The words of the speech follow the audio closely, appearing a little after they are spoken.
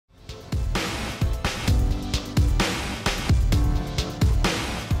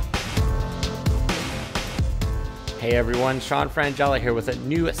Hey everyone, Sean Frangella here with a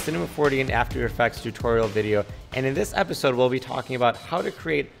new Cinema 4D and After Effects tutorial video. And in this episode, we'll be talking about how to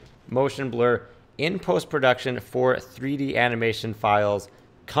create motion blur in post-production for 3D animation files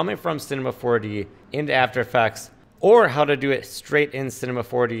coming from Cinema 4D into After Effects, or how to do it straight in Cinema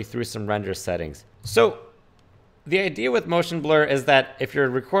 4D through some render settings. So the idea with motion blur is that if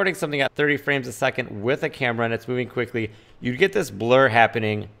you're recording something at 30 frames a second with a camera and it's moving quickly, you get this blur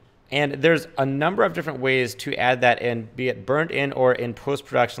happening. And there's a number of different ways to add that in, be it burned in or in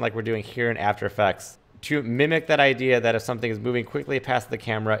post-production like we're doing here in After Effects, to mimic that idea that if something is moving quickly past the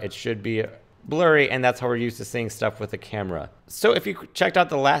camera, it should be blurry, and that's how we're used to seeing stuff with the camera. So if you checked out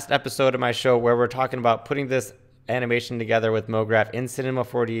the last episode of my show where we're talking about putting this animation together with MoGraph in Cinema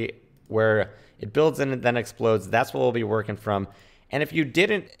 4D, where it builds in and then explodes, that's what we'll be working from. And if you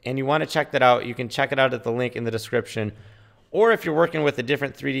didn't and you want to check that out, you can check it out at the link in the description. Or if you're working with a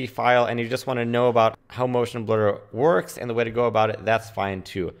different 3D file and you just want to know about how motion blur works and the way to go about it, that's fine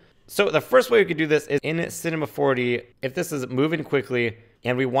too. So the first way we could do this is in Cinema 4D. If this is moving quickly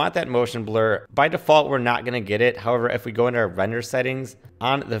and we want that motion blur, by default we're not going to get it. However, if we go into our render settings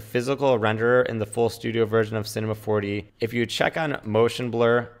on the physical renderer in the full studio version of Cinema 4D, if you check on motion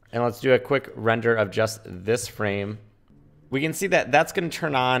blur, and let's do a quick render of just this frame, we can see that that's going to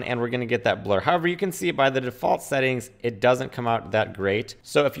turn on and we're going to get that blur. However, you can see by the default settings, it doesn't come out that great.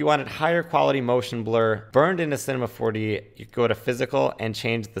 So if you wanted higher quality motion blur burned into Cinema 4D, you could go to physical and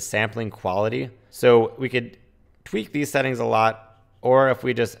change the sampling quality. So we could tweak these settings a lot, or if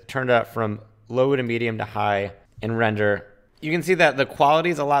we just turned it up from low to medium to high in render, you can see that the quality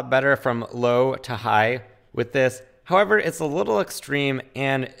is a lot better from low to high with this. However, it's a little extreme,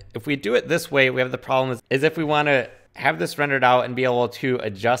 and if we do it this way, we have the problem is if we want to have this rendered out and be able to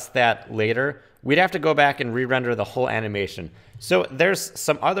adjust that later, we'd have to go back and re-render the whole animation. So there's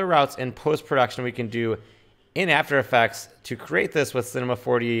some other routes in post-production we can do in After Effects to create this with Cinema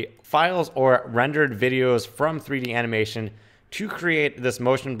 4D files or rendered videos from 3D animation to create this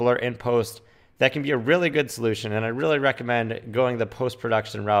motion blur in post. That can be a really good solution, and I really recommend going the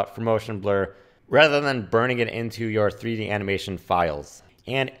post-production route for motion blur rather than burning it into your 3D animation files.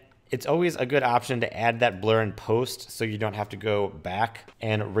 And it's always a good option to add that blur in post so you don't have to go back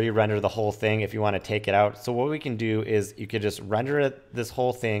and re-render the whole thing if you want to take it out. So what we can do is you could just render this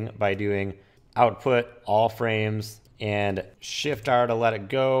whole thing by doing output all frames and shift R to let it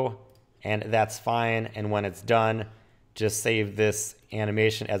go, and that's fine. And when it's done, just save this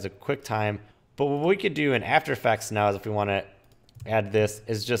animation as a QuickTime. But what we could do in After Effects now is if we want to add this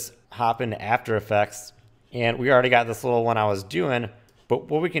is just hop into After Effects, and we already got this little one I was doing. But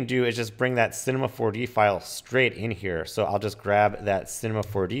what we can do is just bring that Cinema 4D file straight in here. So I'll just grab that Cinema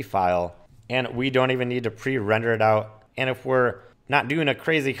 4D file, and we don't even need to pre-render it out. And if we're not doing a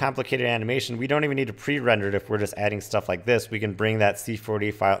crazy complicated animation, we don't even need to pre-render it. If we're just adding stuff like this, we can bring that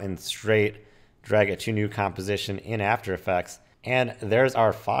C4D file in straight, drag it to new composition in After Effects, and there's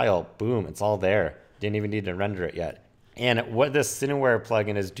our file. Boom, it's all there. Didn't even need to render it yet. And what this Cineware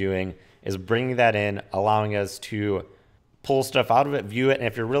plugin is doing is bringing that in, allowing us to pull stuff out of it, view it, and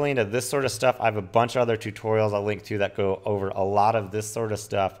if you're really into this sort of stuff, I have a bunch of other tutorials I'll link to that go over a lot of this sort of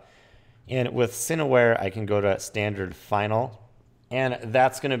stuff. And with Cineware, I can go to standard final, and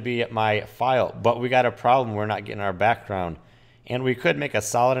that's going to be my file. But we got a problem, we're not getting our background. And we could make a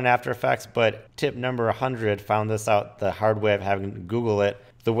solid in After Effects, but tip number 100, found this out the hard way of having to Google it.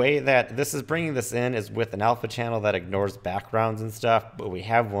 The way that this is bringing this in is with an alpha channel that ignores backgrounds and stuff, but we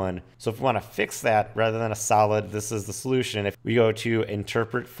have one. So if we want to fix that rather than a solid, this is the solution. If we go to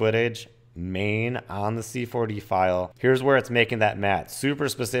interpret footage, main on the C4D file, here's where it's making that matte. Super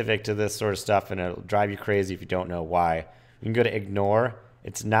specific to this sort of stuff, and it'll drive you crazy if you don't know why. You can go to ignore.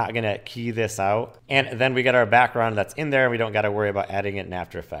 It's not going to key this out. And then we got our background that's in there, and we don't got to worry about adding it in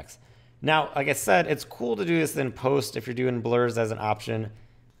After Effects. Now, like I said, it's cool to do this in post if you're doing blurs as an option.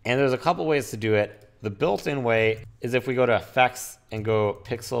 And there's a couple ways to do it. The built-in way is if we go to Effects and go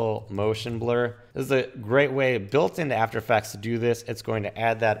Pixel Motion Blur. This is a great way built into After Effects to do this. It's going to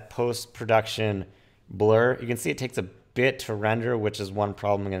add that post-production blur. You can see it takes a bit to render, which is one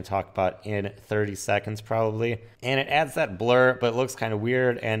problem I'm going to talk about in 30 seconds probably. And it adds that blur, but it looks kind of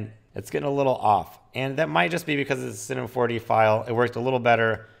weird and it's getting a little off. And that might just be because it's a Cinema 4D file. It worked a little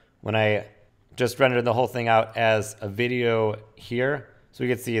better when I just rendered the whole thing out as a video here. So we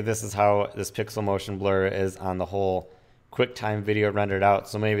can see this is how this pixel motion blur is on the whole QuickTime video rendered out.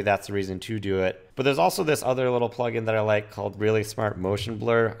 So maybe that's the reason to do it. But there's also this other little plugin that I like called Really Smart Motion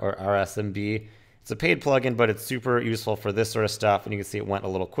Blur, or RSMB. It's a paid plugin, but it's super useful for this sort of stuff. And you can see it went a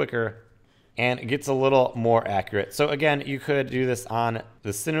little quicker and it gets a little more accurate. So again, you could do this on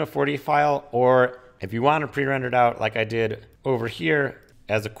the Cinema 4D file, or If you want to pre-render it out like I did over here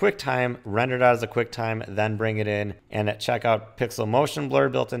as a QuickTime, render it out as a QuickTime, then bring it in and check out Pixel Motion Blur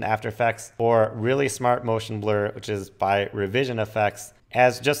built into After Effects or Really Smart Motion Blur, which is by Revision Effects,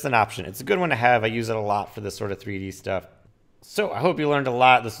 as just an option. It's a good one to have. I use it a lot for this sort of 3D stuff. So I hope you learned a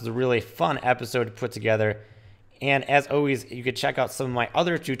lot. This was a really fun episode to put together. And as always, you could check out some of my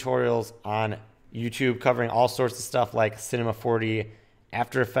other tutorials on YouTube covering all sorts of stuff like Cinema 4D,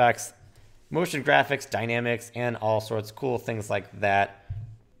 After Effects, motion graphics, dynamics, and all sorts of cool things like that.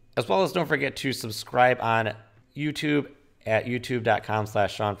 As well as don't forget to subscribe on YouTube at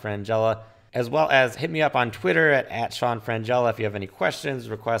youtube.com/Sean Frangella, as well as hit me up on Twitter at Sean Frangella if you have any questions,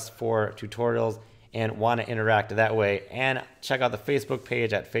 requests for tutorials, and want to interact that way. And check out the Facebook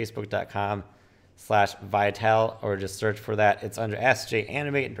page at facebook.com/Vital, or just search for that. It's under SJ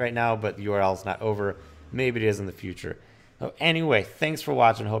Animate right now, but the URL is not over. Maybe it is in the future. So anyway, thanks for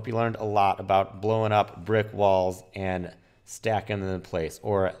watching. Hope you learned a lot about blowing up brick walls and stacking them in place,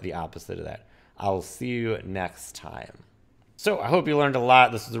 or the opposite of that. I'll see you next time. So I hope you learned a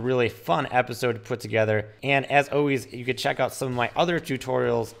lot. This was a really fun episode to put together. And as always, you could check out some of my other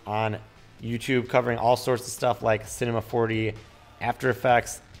tutorials on YouTube covering all sorts of stuff like Cinema 4D, After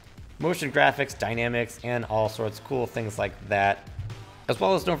Effects, motion graphics, dynamics, and all sorts of cool things like that. As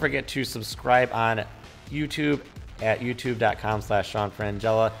well as don't forget to subscribe on YouTube at youtube.com/Sean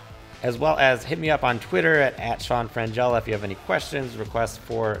Frangella, as well as hit me up on Twitter at Sean Frangella if you have any questions, requests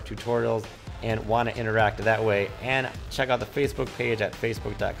for tutorials, and want to interact that way. And check out the Facebook page at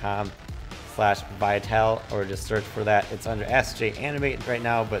facebook.com/Vital, or just search for that. It's under SJ Animate right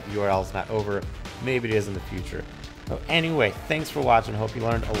now, but the URL is not over. Maybe it is in the future. So anyway, thanks for watching. Hope you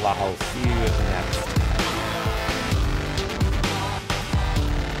learned a lot. I'll see you next time.